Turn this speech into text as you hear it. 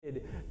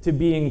to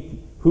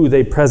being who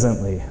they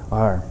presently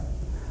are.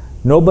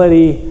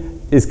 Nobody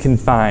is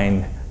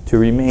confined to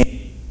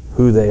remain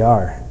who they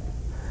are.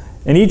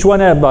 And each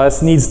one of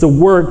us needs to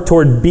work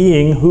toward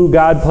being who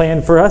God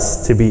planned for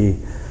us to be.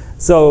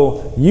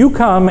 So you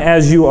come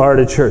as you are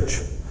to church.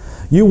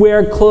 You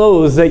wear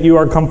clothes that you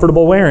are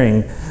comfortable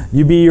wearing.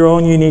 You be your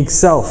own unique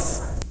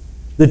self.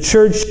 The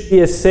church should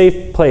be a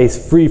safe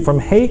place, free from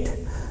hate,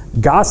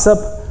 gossip,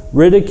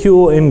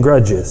 ridicule, and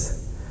grudges.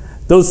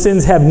 Those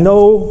sins have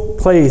no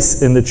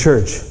place in the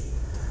church.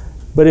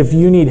 But if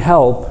you need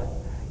help,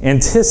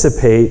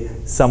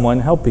 anticipate someone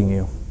helping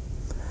you.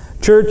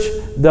 Church,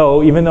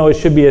 though, even though it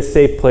should be a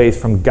safe place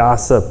from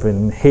gossip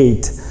and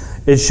hate,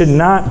 it should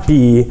not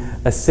be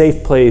a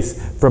safe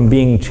place from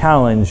being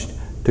challenged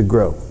to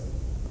grow.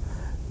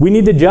 We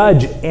need to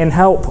judge and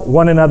help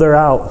one another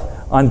out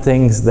on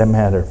things that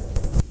matter.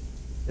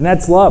 And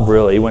that's love,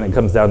 really, when it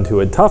comes down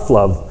to it. Tough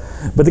love.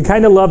 But the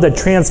kind of love that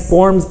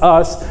transforms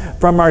us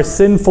from our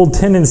sinful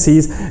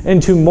tendencies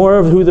into more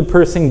of who the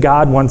person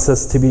God wants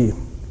us to be.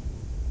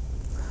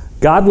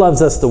 God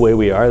loves us the way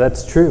we are,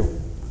 that's true.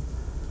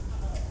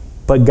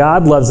 But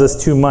God loves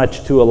us too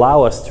much to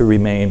allow us to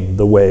remain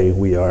the way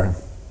we are.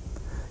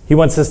 He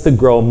wants us to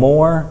grow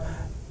more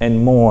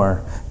and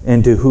more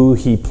into who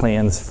He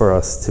plans for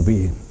us to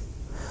be.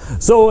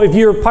 So if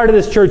you're part of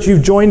this church,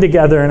 you've joined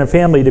together in a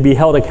family to be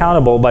held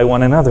accountable by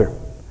one another.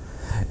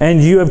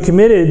 And you have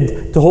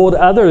committed to hold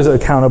others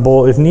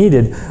accountable if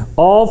needed,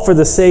 all for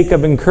the sake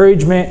of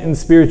encouragement and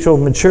spiritual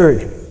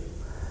maturity.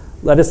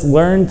 Let us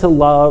learn to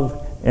love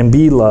and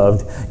be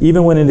loved,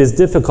 even when it is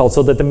difficult,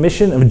 so that the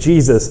mission of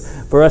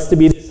Jesus for us to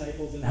be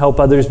disciples and help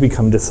others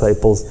become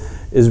disciples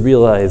is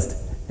realized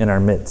in our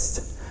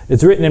midst.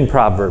 It's written in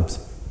Proverbs.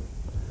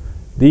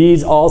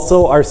 These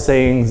also are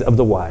sayings of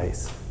the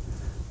wise.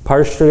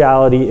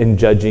 Partiality in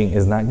judging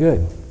is not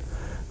good.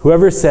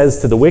 Whoever says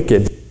to the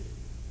wicked,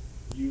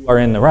 "You are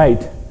in the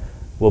right,"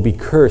 will be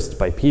cursed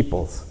by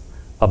peoples,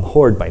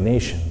 abhorred by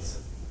nations.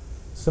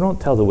 So don't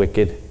tell the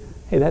wicked,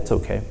 "Hey, that's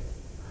okay."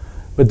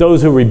 But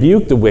those who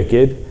rebuke the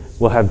wicked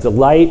will have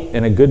delight,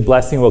 and a good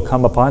blessing will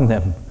come upon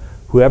them.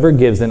 Whoever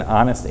gives an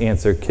honest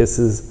answer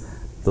kisses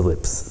the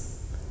lips.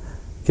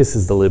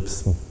 Kisses the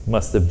lips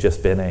must have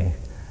just been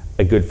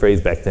a good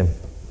phrase back then.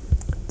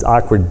 It's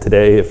awkward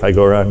today if I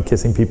go around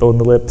kissing people in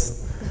the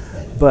lips,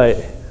 but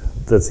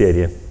that's the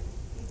idea.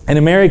 In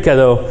America,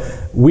 though,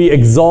 we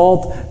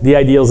exalt the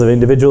ideals of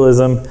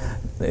individualism,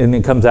 and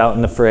it comes out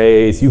in the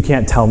phrase, "You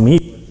can't tell me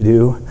what to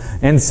do,"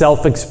 and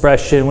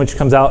self-expression, which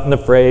comes out in the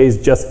phrase,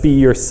 "Just be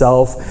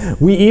yourself."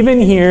 We even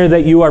hear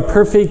that you are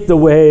perfect the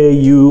way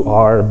you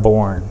are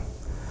born.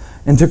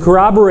 And to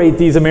corroborate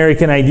these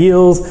American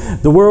ideals,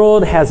 the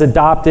world has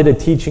adopted a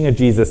teaching of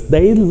Jesus.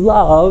 They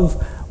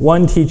love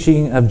one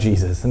teaching of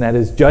Jesus, and that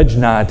is, "Judge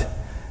not,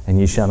 and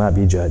ye shall not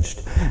be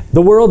judged."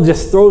 The world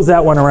just throws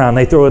that one around.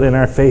 They throw it in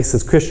our face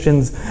as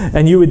Christians,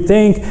 and you would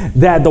think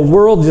that the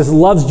world just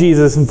loves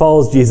Jesus and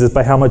follows Jesus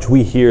by how much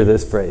we hear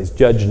this phrase,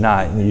 "Judge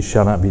not, and ye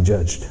shall not be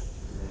judged."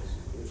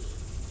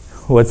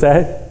 What's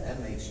that?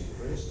 That makes you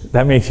Christian.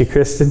 That makes you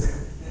Christian?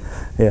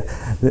 Yeah.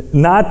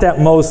 Not that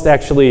most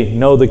actually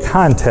know the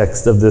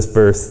context of this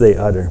verse they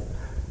utter.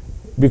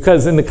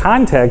 Because in the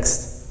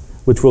context,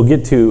 which we'll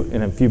get to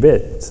in a few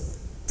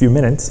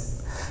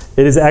minutes,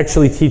 it is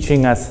actually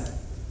teaching us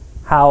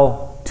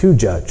how to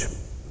judge.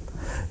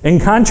 In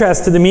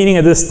contrast to the meaning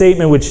of this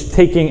statement, which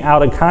taking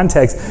out of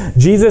context,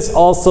 Jesus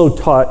also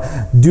taught,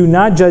 "Do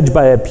not judge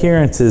by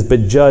appearances,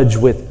 but judge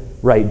with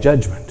right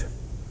judgment."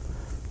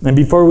 And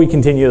before we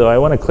continue, though, I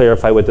want to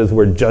clarify what this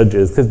word "judge"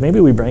 is, because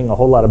maybe we bring a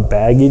whole lot of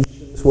baggage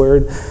to this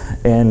word,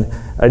 and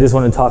I just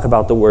want to talk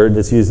about the word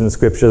that's used in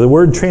Scripture. The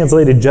word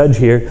translated "judge"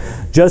 here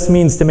just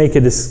means to make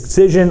a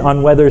decision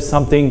on whether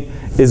something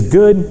is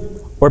good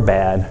or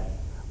bad,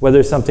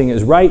 whether something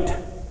is right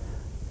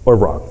or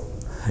wrong.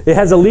 It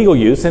has a legal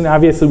use, and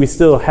obviously we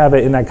still have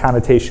it in that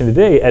connotation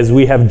today as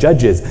we have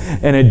judges.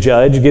 And a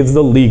judge gives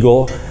the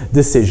legal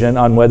decision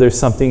on whether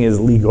something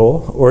is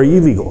legal or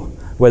illegal,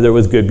 whether it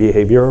was good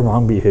behavior or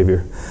wrong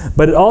behavior.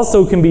 But it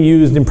also can be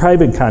used in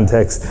private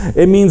context.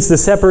 It means to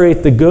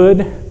separate the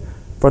good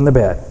from the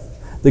bad,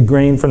 the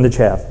grain from the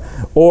chaff.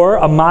 Or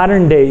a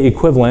modern day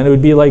equivalent, it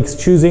would be like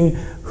choosing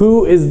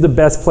who is the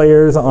best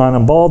players on a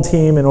ball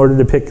team in order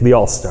to pick the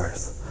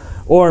all-stars.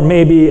 Or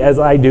maybe, as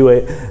I do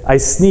it, I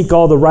sneak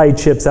all the rye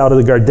chips out of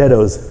the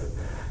Gardettos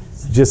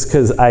just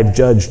because I've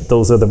judged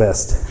those are the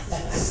best.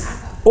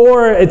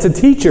 Or it's a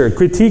teacher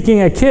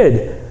critiquing a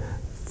kid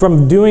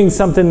from doing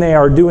something they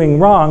are doing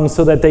wrong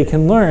so that they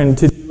can learn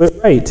to do it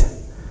right.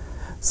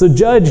 So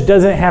judge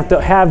doesn't have to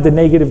have the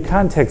negative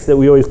context that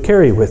we always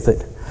carry with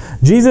it.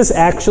 Jesus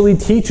actually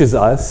teaches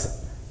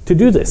us to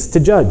do this, to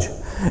judge.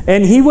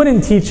 And he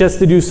wouldn't teach us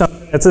to do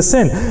something that's a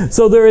sin.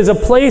 So there is a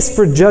place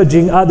for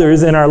judging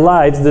others in our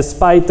lives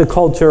despite the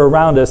culture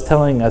around us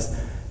telling us,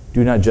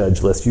 "Do not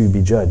judge lest you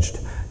be judged."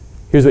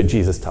 Here's what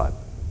Jesus taught.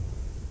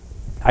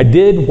 I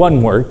did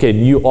one work,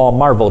 and you all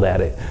marveled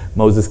at it.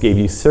 Moses gave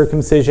you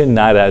circumcision,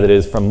 not that it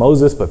is from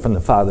Moses, but from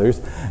the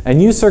fathers.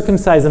 And you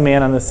circumcise a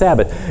man on the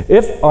Sabbath.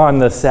 If on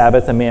the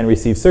Sabbath a man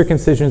receives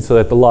circumcision so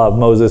that the law of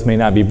Moses may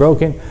not be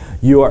broken,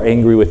 you are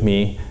angry with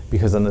me,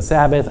 because on the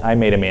Sabbath I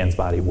made a man's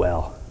body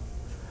well.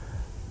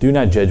 Do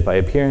not judge by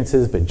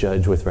appearances, but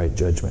judge with right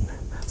judgment.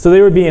 So they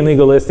were being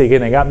legalistic,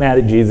 and they got mad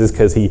at Jesus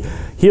because he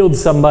healed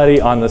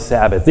somebody on the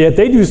Sabbath. Yet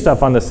they do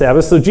stuff on the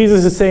Sabbath, so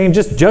Jesus is saying,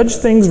 just judge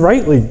things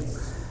rightly.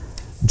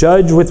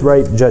 Judge with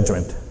right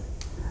judgment.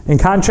 In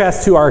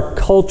contrast to our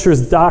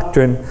culture's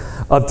doctrine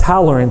of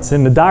tolerance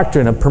and the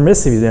doctrine of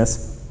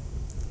permissiveness,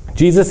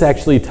 Jesus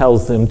actually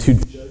tells them to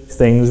judge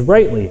things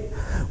rightly.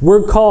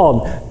 We're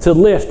called to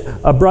lift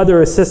a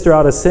brother or sister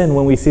out of sin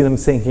when we see them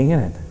sinking in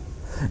it.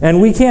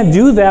 And we can't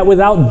do that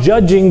without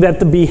judging that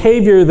the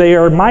behavior they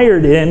are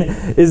mired in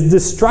is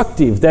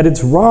destructive, that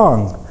it's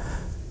wrong.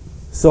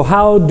 So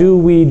how do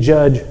we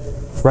judge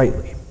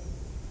rightly?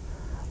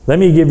 Let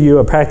me give you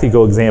a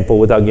practical example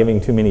without giving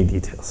too many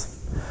details.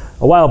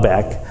 A while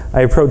back,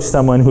 I approached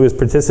someone who was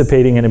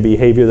participating in a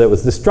behavior that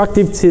was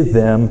destructive to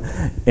them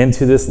and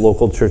to this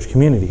local church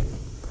community.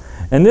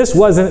 And this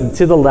wasn't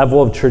to the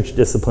level of church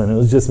discipline. It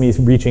was just me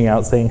reaching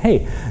out saying,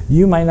 hey,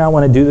 you might not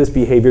want to do this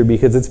behavior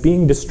because it's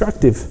being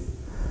destructive.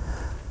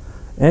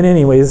 And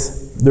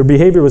anyways, their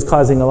behavior was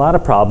causing a lot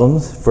of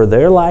problems for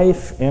their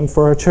life and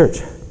for our church.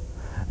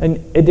 And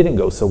it didn't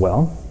go so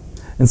well.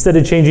 Instead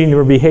of changing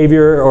their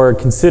behavior or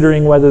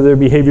considering whether their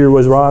behavior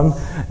was wrong,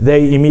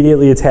 they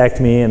immediately attacked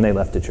me and they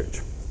left the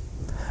church.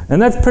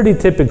 And that's pretty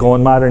typical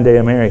in modern day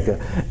America.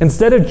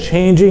 Instead of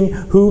changing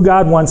who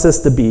God wants us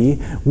to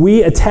be,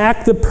 we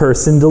attack the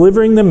person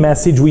delivering the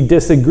message we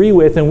disagree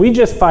with, and we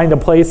just find a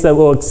place that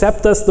will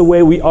accept us the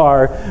way we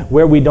are,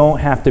 where we don't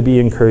have to be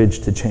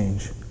encouraged to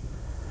change.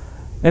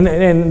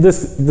 And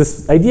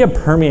this idea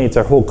permeates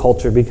our whole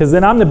culture, because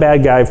then I'm the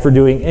bad guy for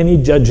doing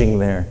any judging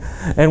there.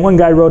 And one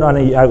guy wrote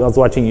I was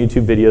watching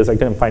YouTube videos, I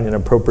couldn't find an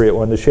appropriate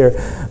one to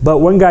share, but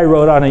one guy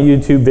wrote on a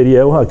YouTube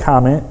video, a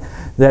comment,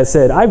 that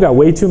said, I've got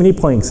way too many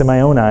planks in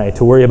my own eye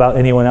to worry about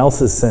anyone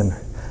else's sin.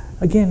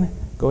 Again,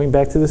 going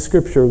back to the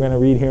scripture we're going to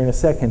read here in a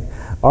second,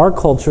 our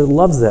culture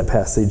loves that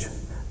passage.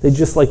 They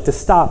just like to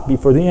stop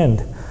before the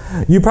end.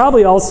 You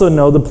probably also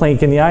know the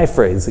plank in the eye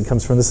phrase. It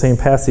comes from the same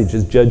passage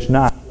as judge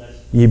not,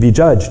 ye be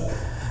judged.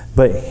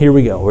 But here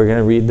we go. We're going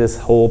to read this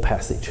whole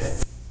passage.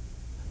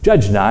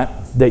 Judge not,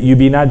 that you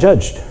be not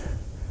judged.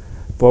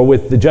 For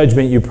with the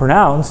judgment you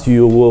pronounce,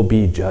 you will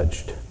be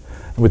judged.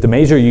 And with the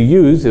measure you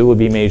use, it will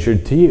be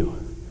measured to you.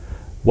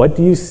 What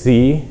do you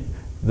see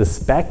the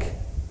speck?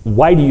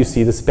 Why do you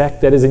see the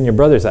speck that is in your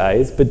brother's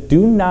eyes, but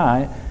do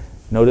not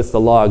notice the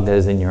log that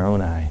is in your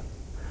own eye?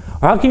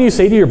 Or how can you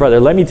say to your brother,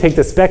 let me take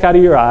the speck out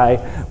of your eye,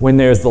 when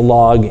there's the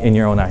log in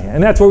your own eye?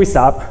 And that's where we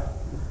stop.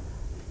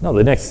 No,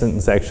 the next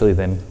sentence actually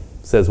then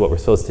says what we're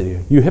supposed to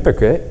do. You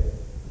hypocrite,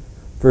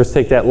 first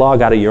take that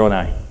log out of your own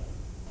eye,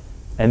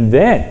 and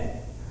then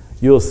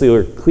you'll see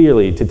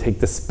clearly to take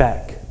the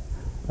speck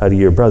out of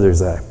your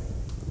brother's eye.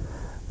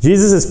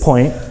 Jesus'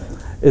 point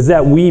is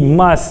that we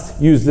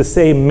must use the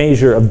same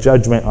measure of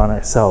judgment on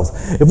ourselves.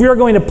 If we are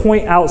going to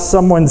point out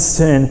someone's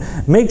sin,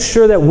 make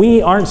sure that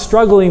we aren't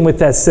struggling with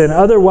that sin.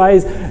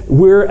 Otherwise,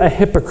 we're a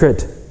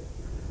hypocrite.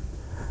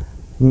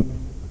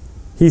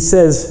 He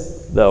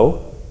says,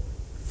 though,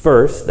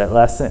 first, that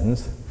last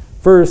sentence,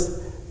 first,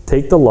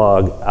 take the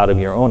log out of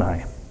your own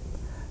eye,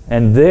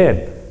 and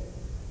then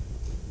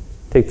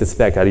take the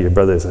speck out of your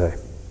brother's eye.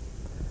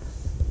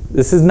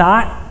 This is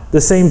not the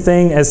same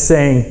thing as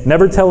saying,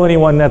 never tell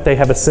anyone that they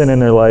have a sin in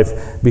their life,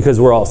 because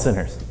we're all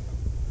sinners.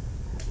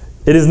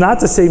 It is not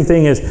the same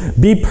thing as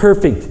be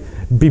perfect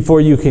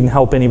before you can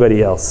help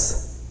anybody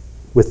else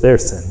with their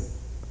sin.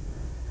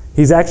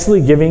 He's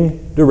actually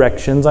giving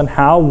directions on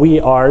how we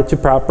are to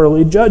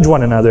properly judge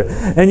one another.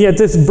 And yet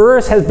this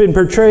verse has been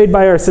portrayed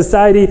by our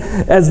society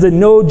as the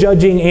no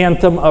judging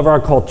anthem of our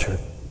culture.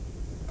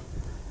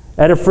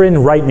 I had a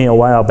friend write me a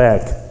while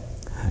back.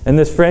 And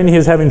this friend, he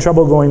was having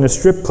trouble going to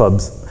strip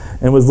clubs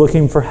and was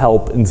looking for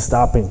help in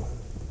stopping.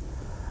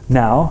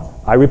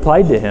 Now, I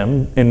replied to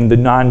him in the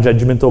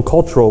non-judgmental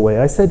cultural way.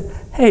 I said,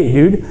 hey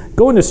dude,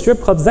 going to strip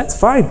clubs, that's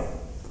fine.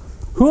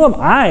 Who am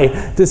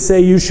I to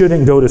say you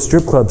shouldn't go to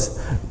strip clubs?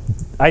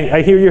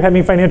 I hear you're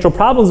having financial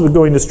problems with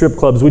going to strip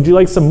clubs. Would you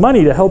like some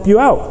money to help you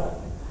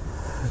out?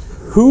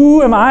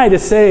 Who am I to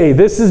say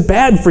this is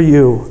bad for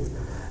you?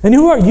 And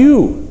who are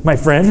you, my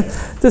friend,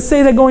 to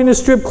say that going to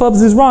strip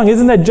clubs is wrong?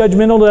 Isn't that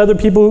judgmental to other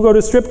people who go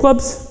to strip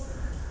clubs?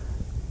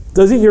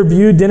 Doesn't your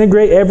view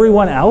denigrate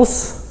everyone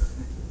else?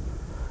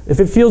 If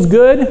it feels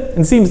good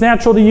and seems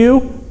natural to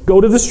you, go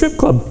to the strip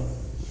club.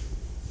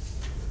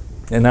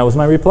 And that was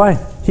my reply.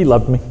 He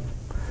loved me.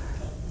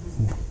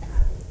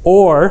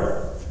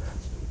 Or,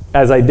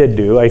 as I did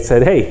do, I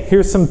said, hey,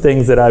 here's some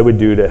things that I would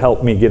do to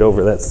help me get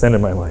over that sin in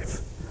my life.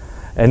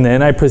 And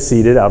then I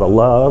proceeded out of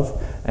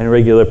love and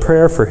regular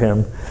prayer for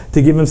him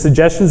to give him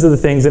suggestions of the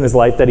things in his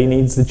life that he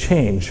needs to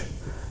change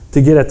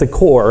to get at the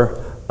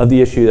core of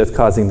the issue that's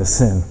causing the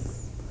sin.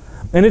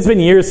 And it's been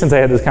years since I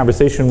had this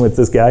conversation with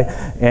this guy,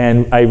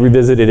 and I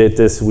revisited it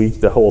this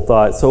week, the whole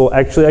thought. So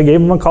actually, I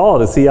gave him a call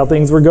to see how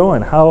things were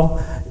going.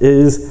 How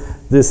is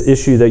this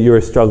issue that you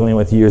were struggling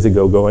with years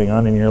ago going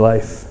on in your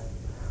life?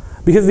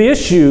 Because the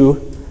issue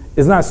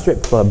is not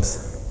strip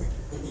clubs.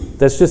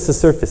 That's just a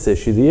surface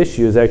issue. The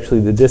issue is actually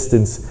the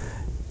distance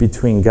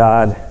between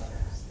God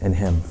and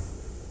him.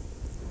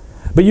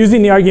 But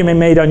using the argument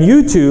made on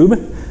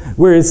YouTube,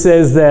 where it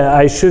says that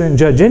I shouldn't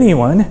judge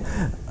anyone,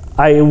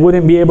 I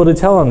wouldn't be able to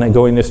tell them that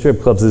going to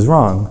strip clubs is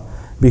wrong,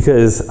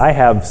 because I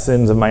have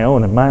sins of my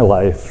own in my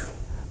life.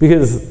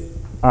 Because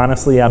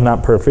honestly, I'm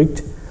not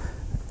perfect.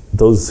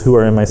 Those who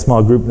are in my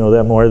small group know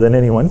that more than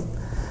anyone.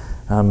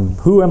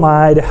 Who am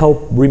I to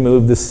help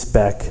remove the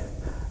speck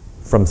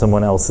from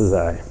someone else's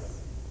eye?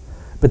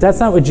 But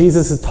that's not what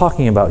Jesus is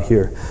talking about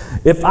here.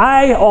 If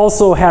I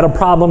also had a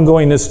problem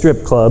going to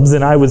strip clubs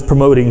and I was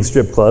promoting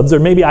strip clubs, or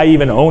maybe I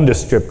even owned a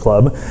strip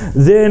club,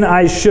 then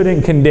I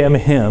shouldn't condemn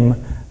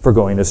him for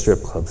going to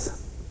strip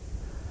clubs.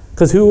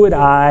 Because who would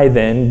I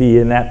then be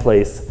in that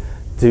place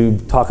to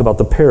talk about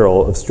the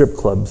peril of strip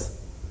clubs?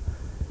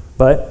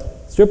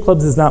 But strip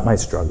clubs is not my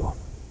struggle.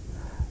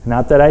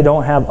 Not that I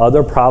don't have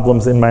other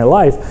problems in my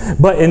life,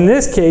 but in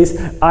this case,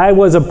 I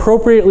was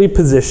appropriately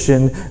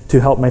positioned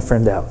to help my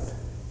friend out.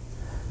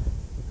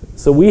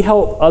 So we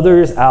help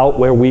others out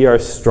where we are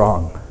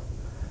strong,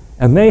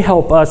 and they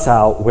help us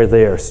out where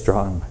they are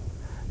strong.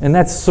 And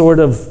that's sort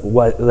of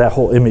what that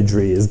whole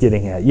imagery is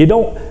getting at. You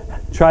don't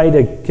try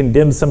to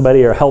condemn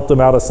somebody or help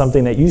them out of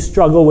something that you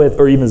struggle with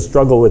or even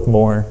struggle with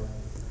more.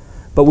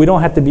 But we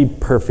don't have to be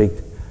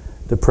perfect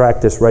to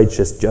practice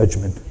righteous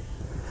judgment.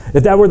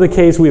 If that were the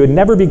case, we would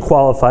never be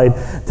qualified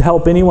to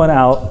help anyone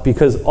out,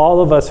 because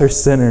all of us are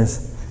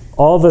sinners.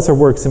 All of us are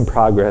works in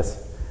progress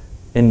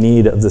in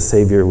need of the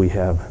Savior we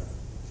have.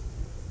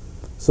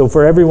 So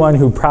for everyone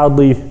who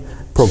proudly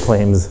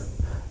proclaims,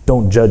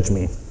 "Don't judge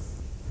me,"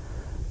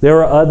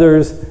 there are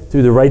others,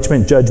 through the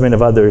righteous judgment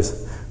of others,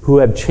 who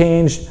have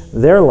changed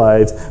their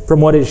lives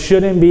from what it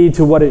shouldn't be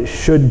to what it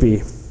should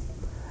be.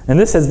 And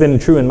this has been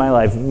true in my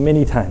life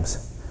many times.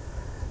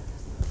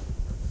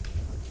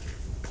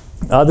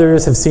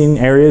 Others have seen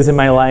areas in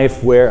my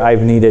life where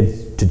I've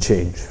needed to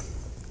change.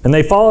 And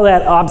they follow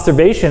that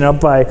observation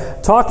up by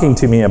talking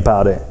to me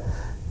about it.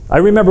 I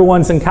remember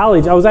once in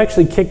college, I was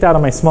actually kicked out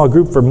of my small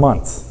group for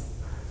months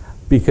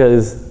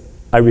because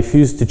I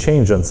refused to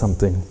change on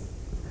something.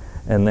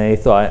 And they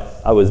thought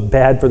I was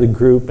bad for the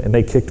group, and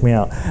they kicked me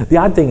out. The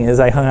odd thing is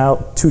I hung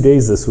out 2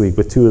 days this week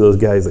with two of those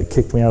guys that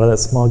kicked me out of that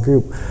small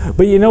group.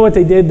 But you know what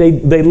they did?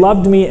 They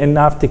loved me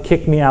enough to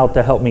kick me out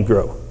to help me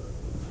grow.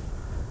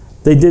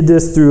 They did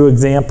this through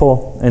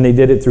example, and they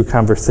did it through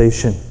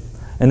conversation,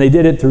 and they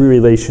did it through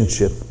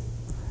relationship.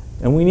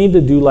 And we need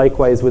to do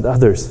likewise with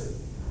others.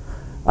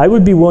 I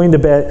would be willing to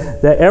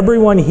bet that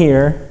everyone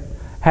here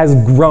has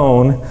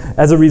grown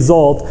as a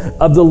result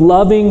of the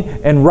loving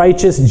and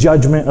righteous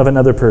judgment of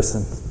another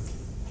person.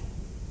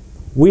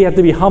 We have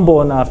to be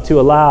humble enough to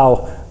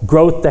allow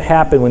growth to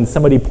happen when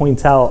somebody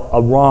points out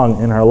a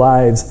wrong in our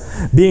lives.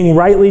 Being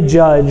rightly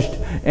judged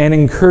and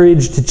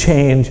encouraged to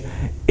change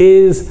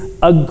is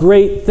a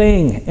great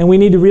thing, and we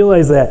need to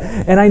realize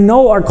that. And I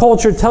know our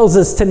culture tells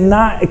us to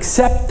not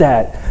accept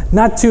that,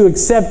 not to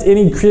accept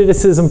any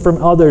criticism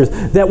from others,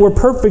 that we're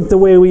perfect the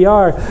way we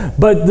are.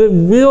 But the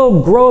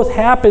real growth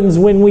happens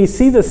when we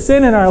see the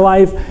sin in our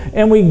life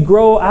and we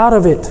grow out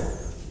of it.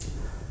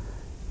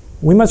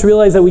 We must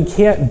realize that we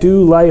can't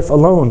do life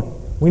alone.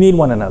 We need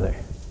one another.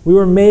 We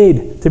were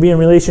made to be in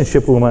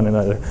relationship with one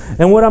another.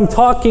 And what I'm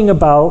talking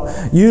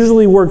about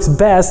usually works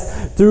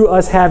best through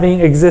us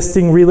having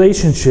existing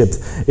relationships.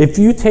 If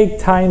you take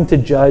time to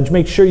judge,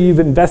 make sure you've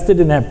invested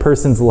in that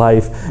person's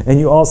life, and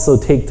you also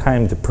take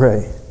time to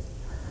pray.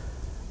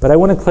 But I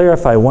want to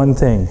clarify one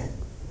thing,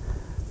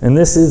 and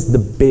this is the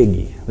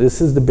biggie. This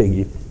is the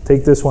biggie.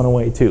 Take this one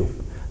away too.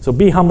 So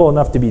be humble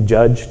enough to be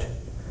judged,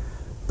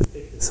 but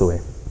take this away.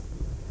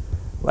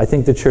 I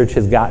think the church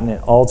has gotten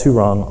it all too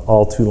wrong,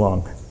 all too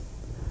long.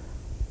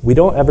 We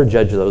don't ever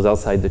judge those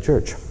outside the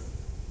church.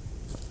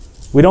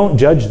 We don't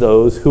judge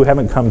those who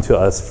haven't come to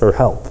us for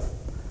help.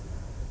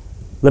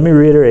 Let me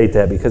reiterate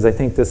that, because I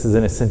think this is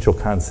an essential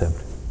concept.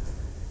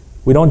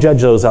 We don't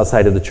judge those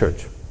outside of the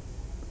church.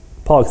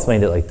 Paul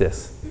explained it like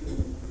this.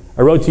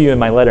 I wrote to you in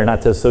my letter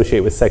not to associate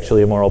with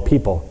sexually immoral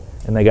people,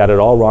 and they got it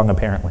all wrong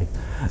apparently.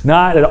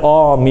 Not at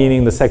all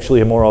meaning the sexually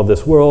immoral of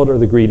this world, or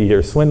the greedy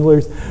or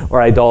swindlers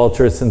or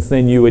idolaters, since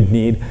then you would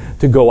need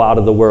to go out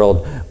of the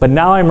world. But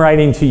now I'm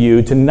writing to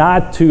you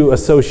not to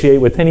associate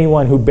with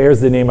anyone who bears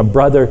the name of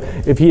brother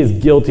if he is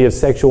guilty of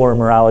sexual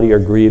immorality or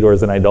greed, or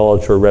is an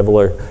idolater,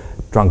 reveler,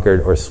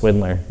 drunkard, or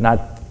swindler,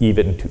 not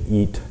even to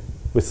eat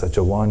with such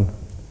a one.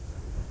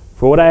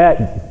 For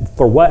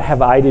what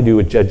have I to do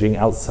with judging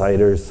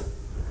outsiders?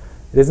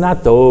 It is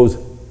not those,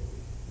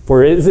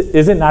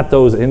 is it not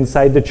those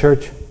inside the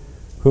church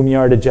whom you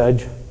are to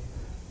judge?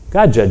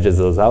 God judges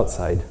those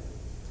outside.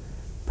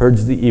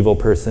 Purge the evil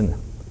person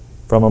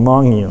from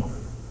among you.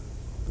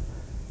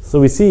 So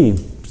we see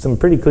some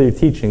pretty clear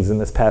teachings in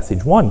this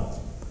passage. One,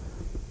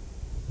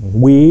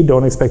 We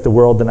don't expect the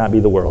world to not be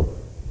the world.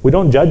 We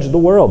don't judge the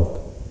world.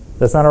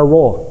 That's not our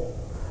role.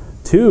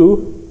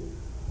 2,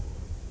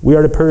 we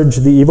are to purge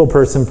the evil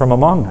person from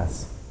among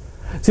us.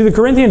 See, the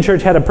Corinthian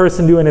church had a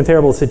person doing a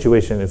terrible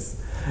situation.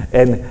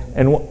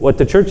 And what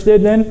the church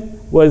did then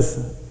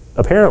was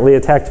apparently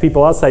attacked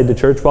people outside the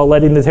church while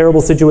letting the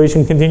terrible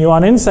situation continue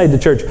on inside the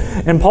church.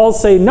 And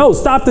Paul's saying, no,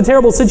 stop the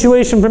terrible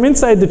situation from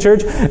inside the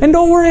church, and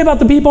don't worry about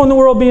the people in the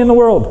world being the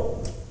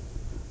world.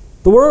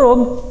 The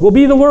world will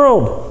be the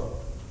world.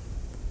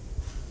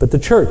 But the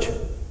church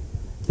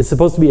is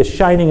supposed to be a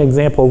shining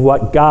example of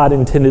what God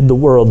intended the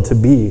world to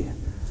be.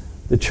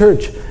 The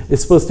church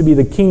is supposed to be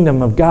the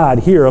kingdom of God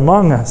here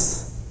among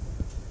us.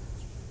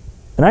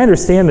 And I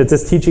understand that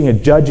this teaching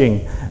of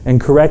judging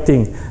and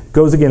correcting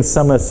goes against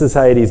some of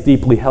society's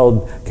deeply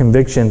held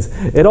convictions.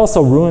 It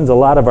also ruins a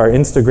lot of our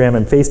Instagram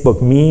and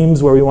Facebook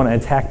memes where we want to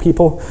attack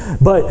people.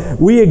 But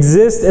we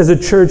exist as a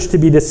church to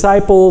be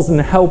disciples and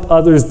help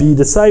others be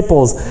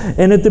disciples.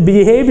 And if the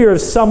behavior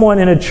of someone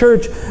in a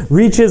church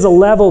reaches a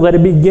level that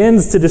it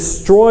begins to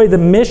destroy the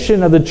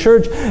mission of the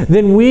church,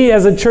 then we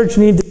as a church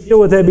need to deal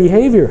with that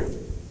behavior.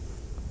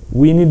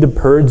 We need to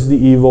purge the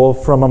evil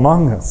from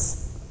among us.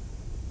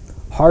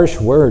 Harsh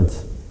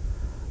words,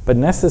 but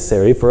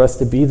necessary for us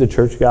to be the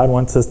church God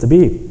wants us to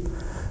be.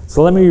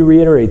 So let me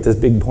reiterate this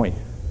big point.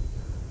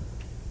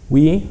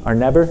 We are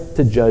never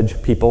to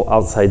judge people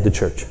outside the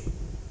church.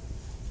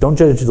 Don't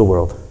judge the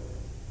world.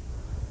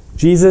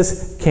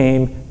 Jesus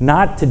came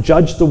not to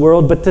judge the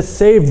world, but to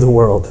save the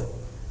world.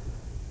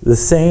 The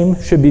same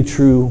should be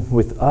true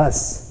with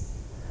us.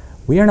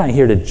 We are not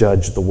here to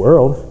judge the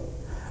world,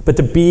 but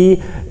to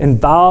be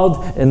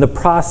involved in the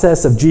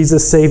process of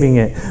Jesus saving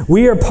it.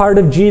 We are part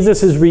of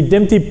Jesus'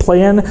 redemptive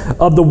plan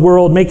of the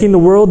world, making the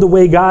world the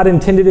way God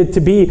intended it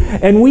to be.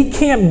 And we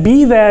can't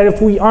be that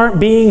if we aren't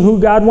being who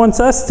God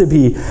wants us to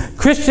be.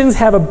 Christians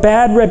have a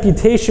bad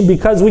reputation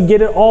because we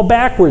get it all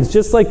backwards,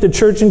 just like the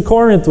church in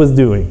Corinth was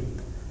doing.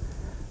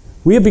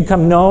 We have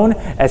become known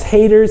as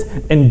haters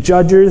and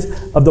judges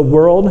of the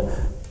world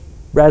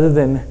rather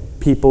than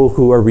people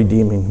who are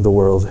redeeming the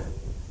world,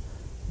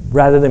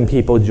 rather than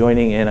people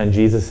joining in on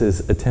Jesus'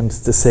 attempts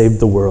to save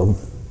the world.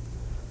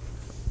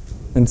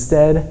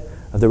 Instead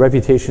of the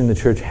reputation the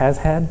church has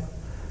had,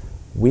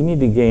 we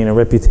need to gain a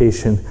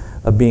reputation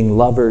of being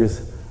lovers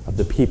of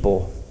the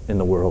people in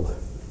the world.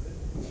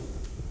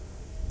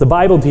 The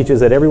Bible teaches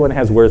that everyone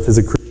has worth as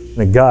a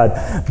creation of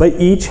God, but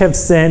each have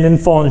sinned and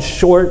fallen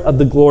short of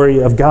the glory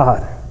of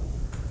God.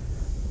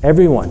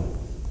 Everyone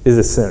is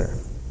a sinner.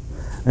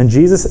 And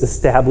Jesus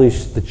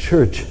established the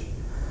church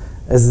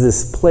as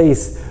this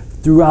place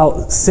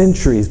throughout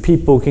centuries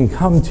people can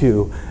come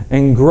to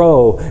and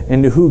grow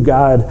into who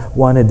God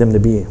wanted them to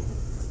be.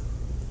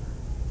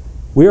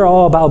 We are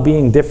all about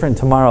being different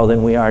tomorrow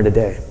than we are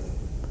today.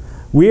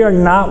 We are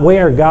not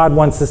where God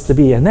wants us to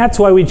be, and that's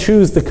why we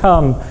choose to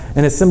come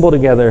and assemble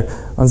together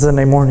on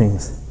Sunday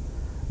mornings.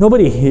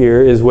 Nobody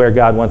here is where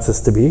God wants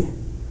us to be,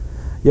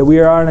 yet we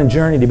are on a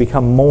journey to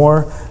become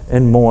more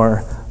and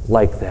more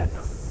like that,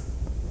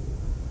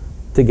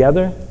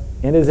 together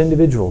and as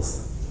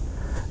individuals.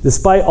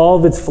 Despite all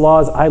of its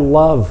flaws, I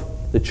love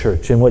the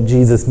church and what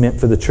Jesus meant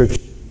for the church.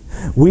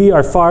 We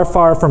are far,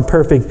 far from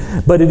perfect,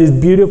 but it is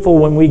beautiful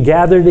when we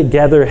gather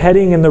together,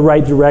 heading in the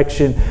right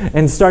direction,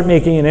 and start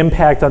making an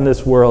impact on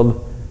this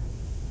world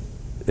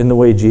in the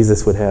way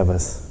Jesus would have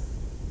us.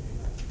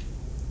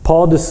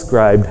 Paul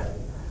described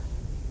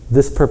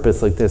this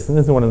purpose like this, and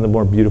this is one of the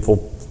more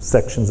beautiful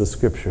sections of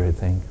Scripture, I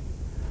think.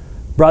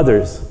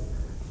 Brothers,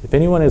 if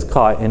anyone is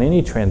caught in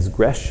any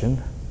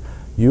transgression,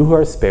 you who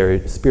are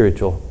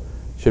spiritual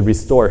should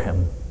restore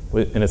him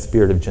in a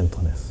spirit of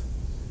gentleness.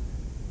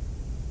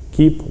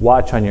 Keep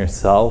watch on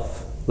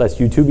yourself, lest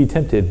you too be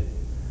tempted.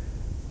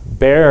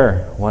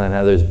 Bear one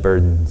another's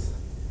burdens,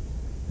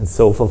 and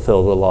so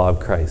fulfill the law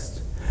of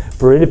Christ.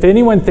 For if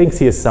anyone thinks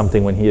he is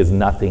something when he is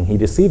nothing, he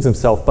deceives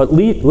himself. But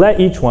let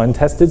each one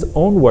test his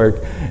own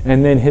work,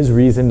 and then his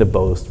reason to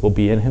boast will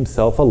be in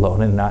himself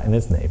alone and not in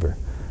his neighbor.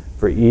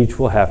 For each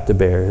will have to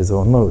bear his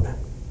own load.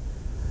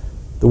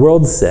 The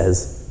world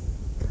says,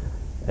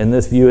 and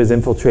this view has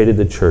infiltrated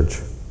the church,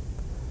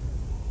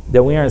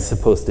 that we aren't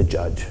supposed to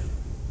judge.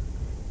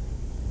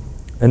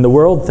 And the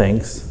world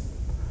thinks,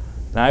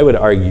 and I would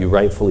argue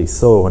rightfully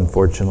so,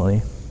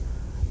 unfortunately,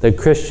 that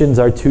Christians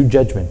are too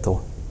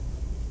judgmental.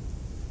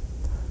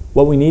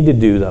 What we need to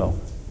do, though,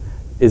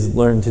 is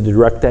learn to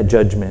direct that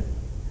judgment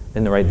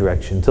in the right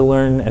direction, to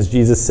learn, as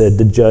Jesus said,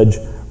 to judge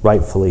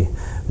rightfully.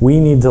 We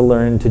need to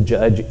learn to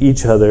judge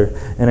each other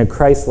in a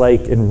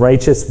Christ-like and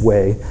righteous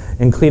way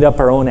and clean up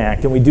our own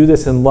act. And we do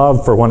this in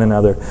love for one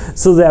another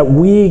so that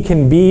we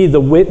can be the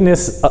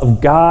witness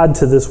of God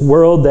to this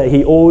world that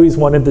He always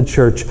wanted the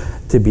church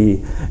to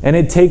be. And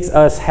it takes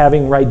us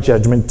having right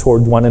judgment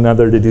toward one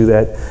another to do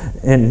that.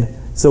 And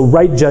so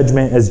right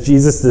judgment, as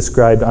Jesus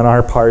described, on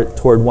our part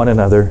toward one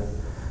another.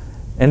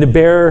 And to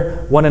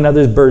bear one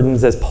another's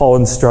burdens, as Paul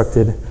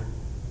instructed,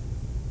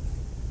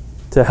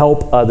 to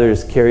help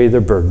others carry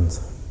their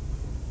burdens.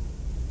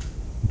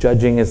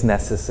 Judging is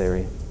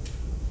necessary.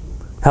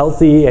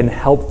 Healthy and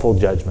helpful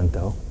judgment,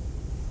 though.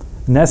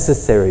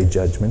 Necessary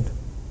judgment.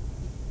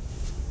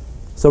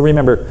 So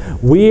remember,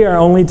 we are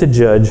only to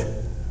judge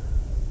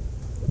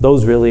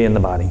those really in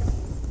the body.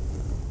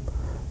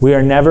 We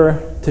are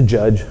never to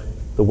judge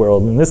the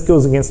world. And this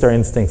goes against our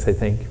instincts, I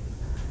think.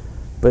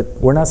 But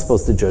we're not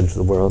supposed to judge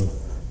the world.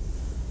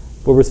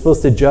 But we're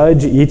supposed to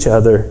judge each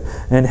other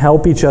and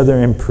help each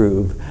other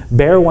improve,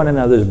 bear one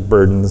another's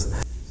burdens,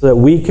 so that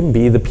we can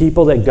be the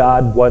people that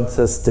God wants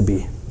us to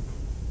be.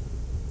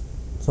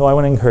 So I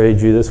want to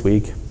encourage you this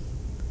week,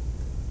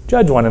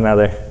 judge one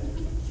another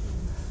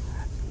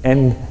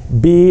and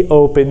be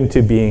open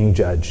to being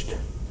judged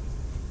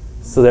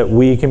so that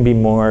we can be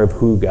more of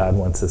who God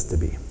wants us to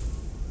be.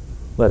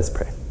 Let us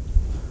pray.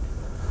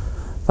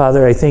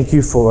 Father, I thank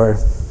you for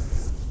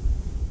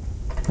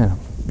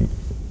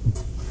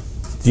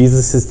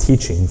Jesus'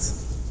 teachings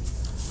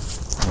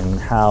and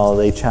how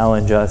they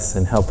challenge us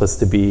and help us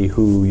to be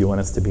who you want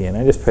us to be. And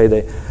I just pray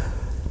that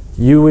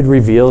you would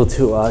reveal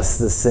to us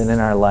the sin in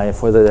our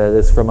life, whether that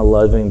is from a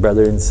loving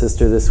brother and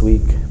sister this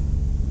week.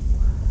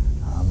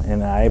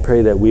 And I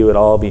pray that we would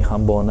all be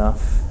humble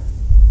enough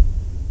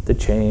to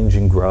change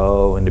and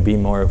grow and to be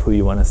more of who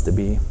you want us to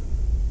be.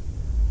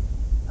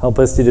 Help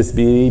us to just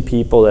be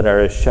people that are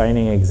a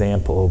shining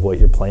example of what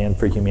your plan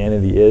for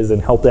humanity is,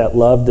 and help that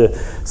love to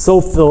so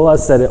fill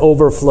us that it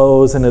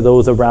overflows into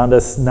those around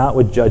us, not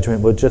with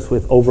judgment, but just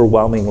with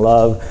overwhelming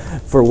love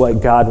for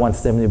what God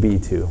wants them to be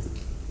too.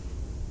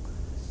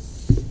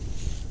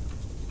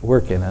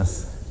 Work in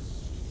us.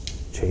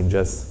 Change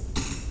us.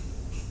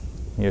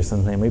 In your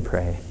son's name we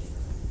pray.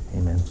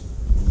 Amen.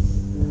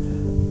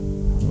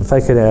 If I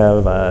could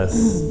have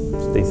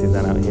Stacy's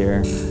not out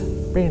here.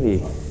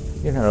 Brandy,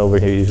 you're not over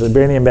here usually.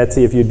 Brandy and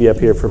Betsy, if you'd be up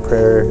here for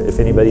prayer, if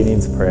anybody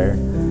needs prayer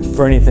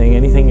for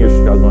anything you're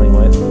struggling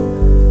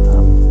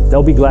with,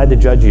 they'll be glad to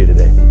judge you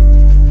today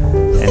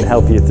and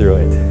help you through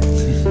it.